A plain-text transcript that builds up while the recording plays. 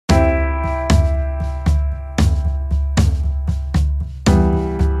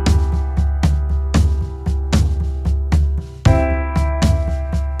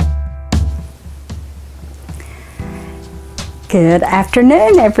Good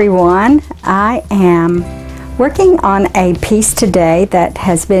afternoon, everyone. I am working on a piece today that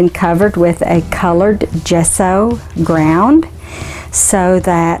has been covered with a colored gesso ground so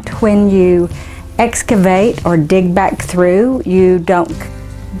that when you excavate or dig back through, you don't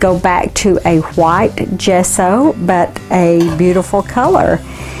go back to a white gesso but a beautiful color.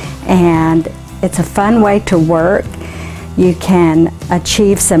 And it's a fun way to work. You can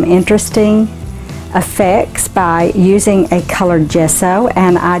achieve some interesting effects by using a colored gesso,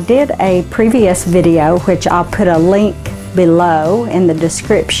 and I did a previous video which I'll put a link below in the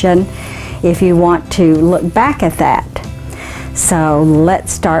description if you want to look back at that. So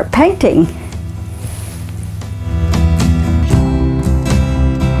let's start painting.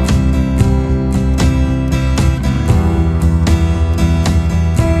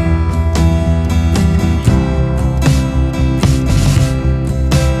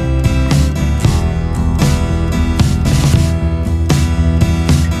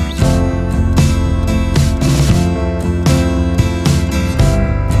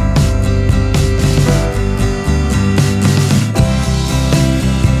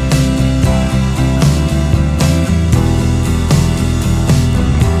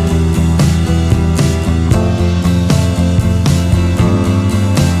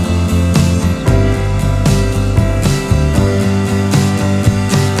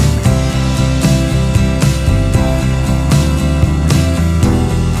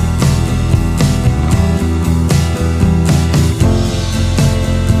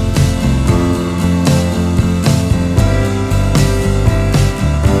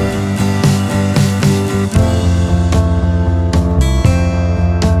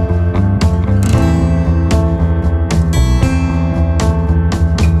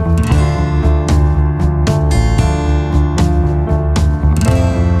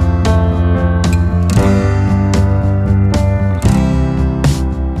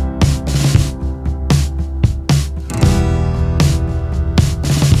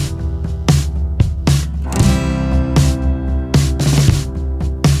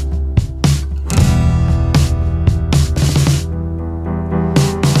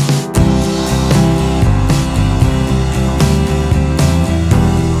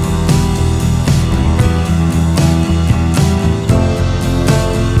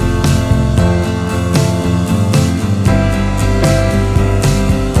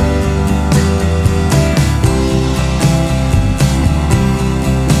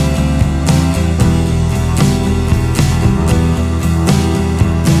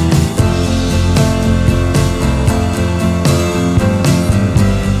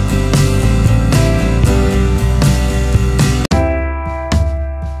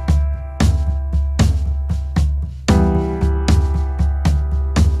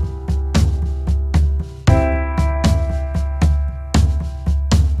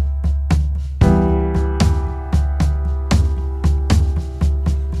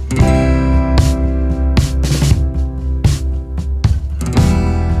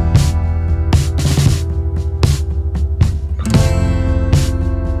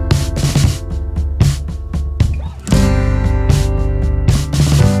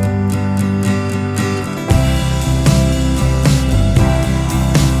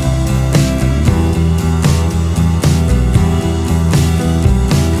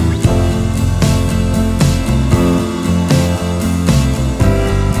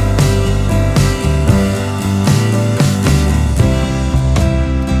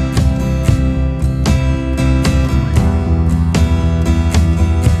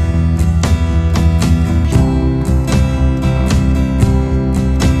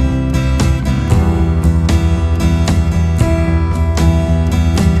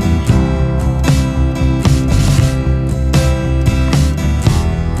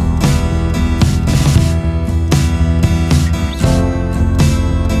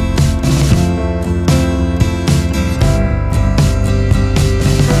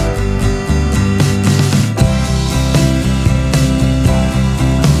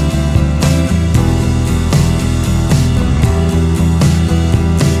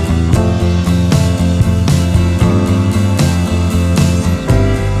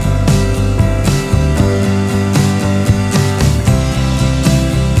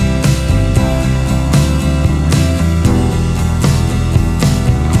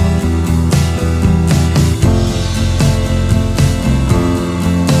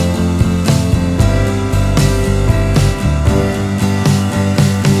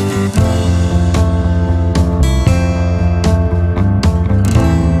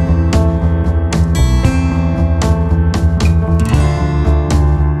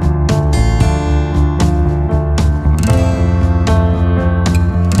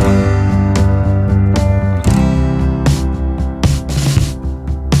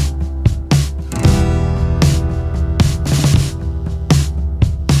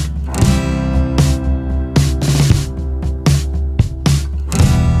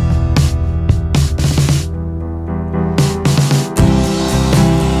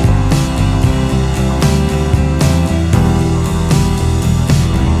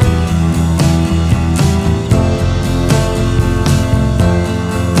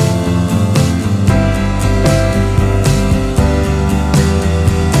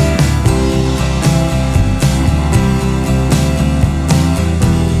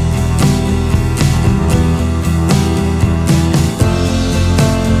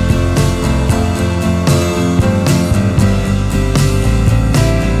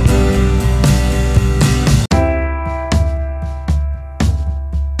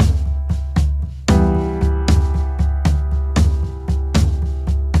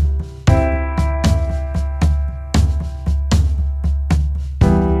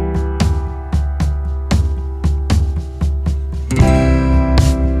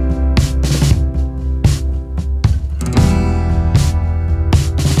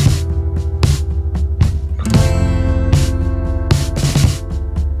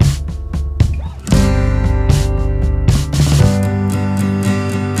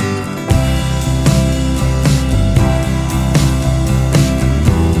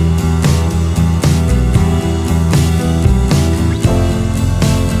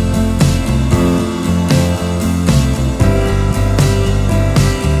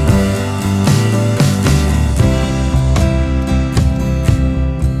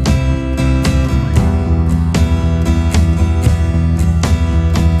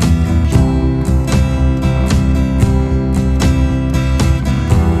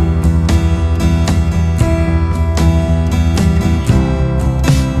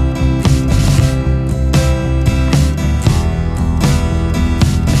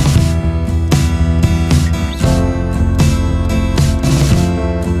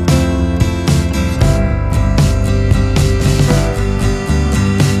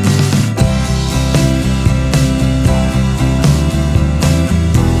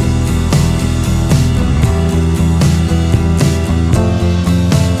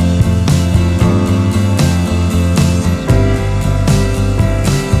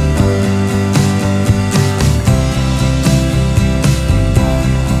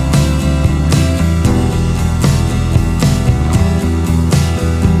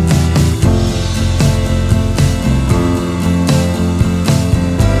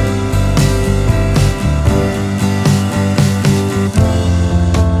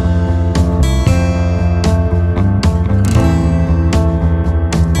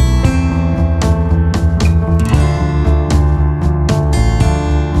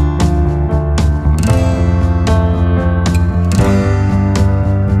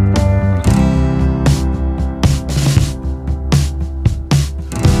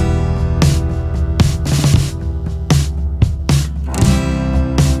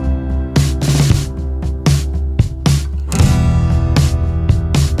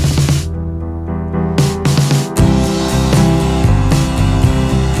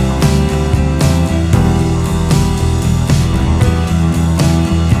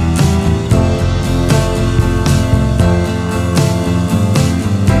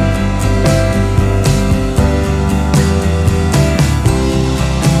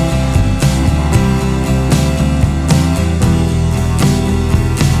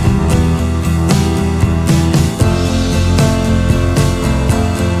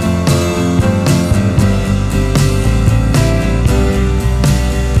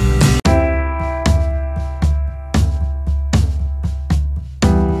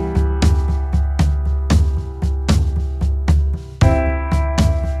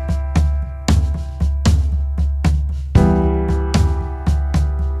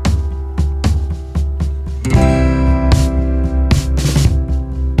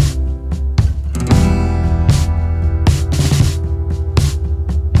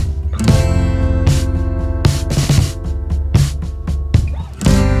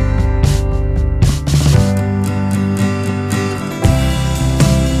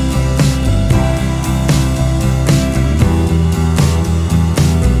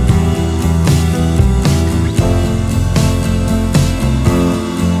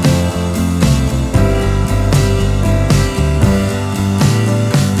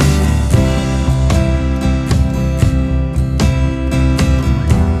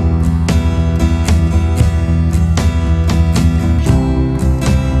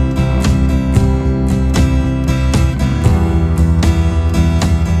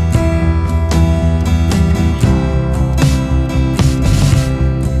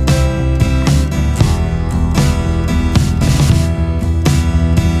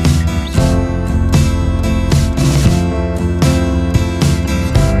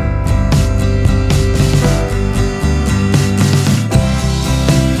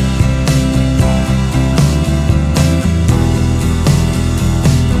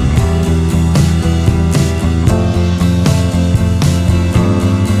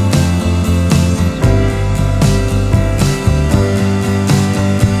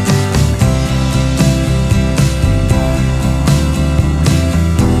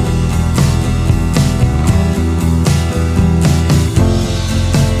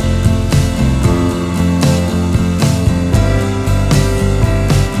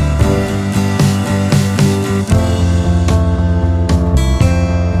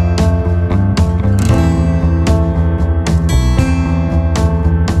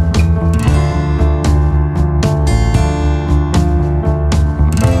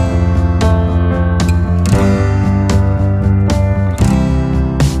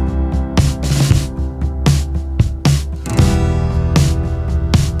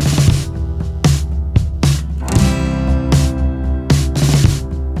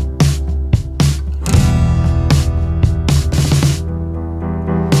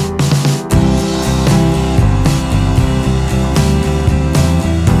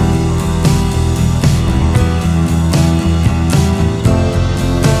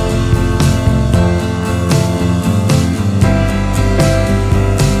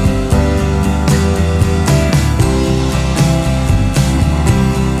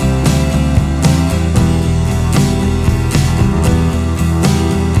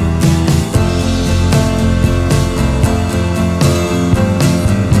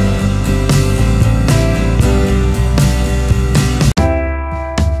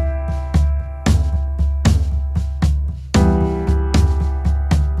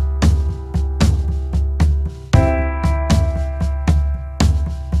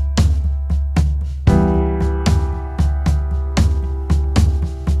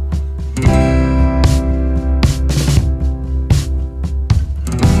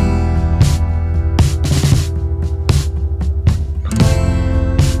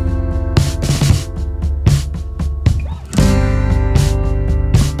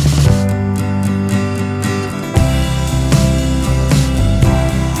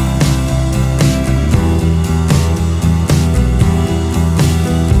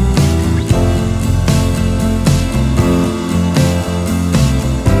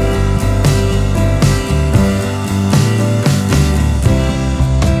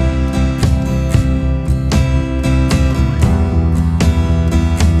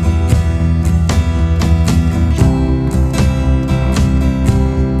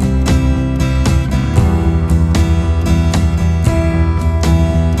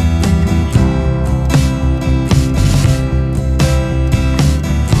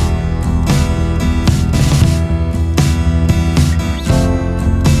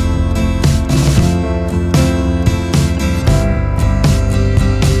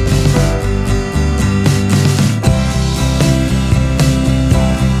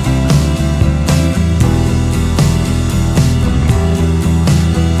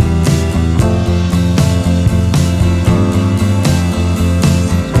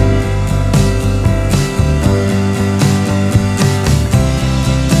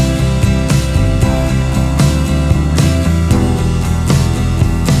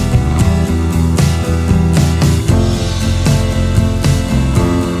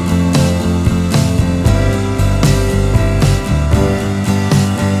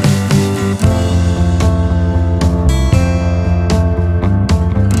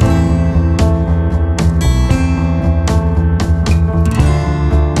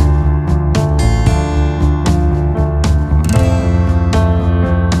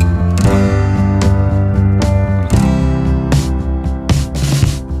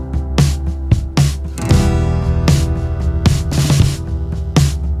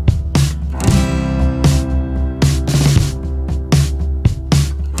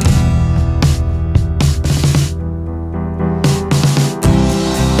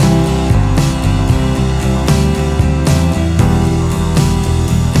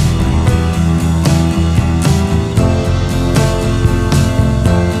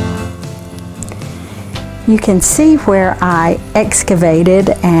 you can see where I excavated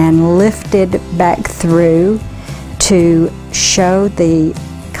and lifted back through to show the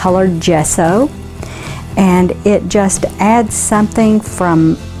colored gesso, and it just adds something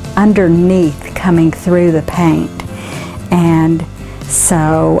from underneath coming through the paint. And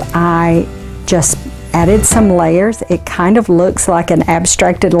so I just added some layers. It kind of looks like an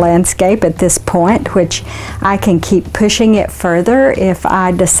abstracted landscape at this point, which I can keep pushing it further if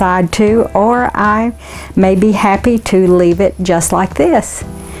I decide to, or I may be happy to leave it just like this.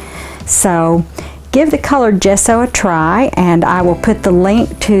 So give the colored gesso a try, and I will put the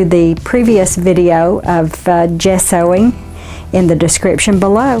link to the previous video of gessoing in the description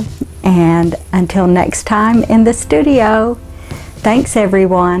below. And until next time in the studio, thanks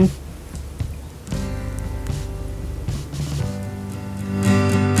everyone.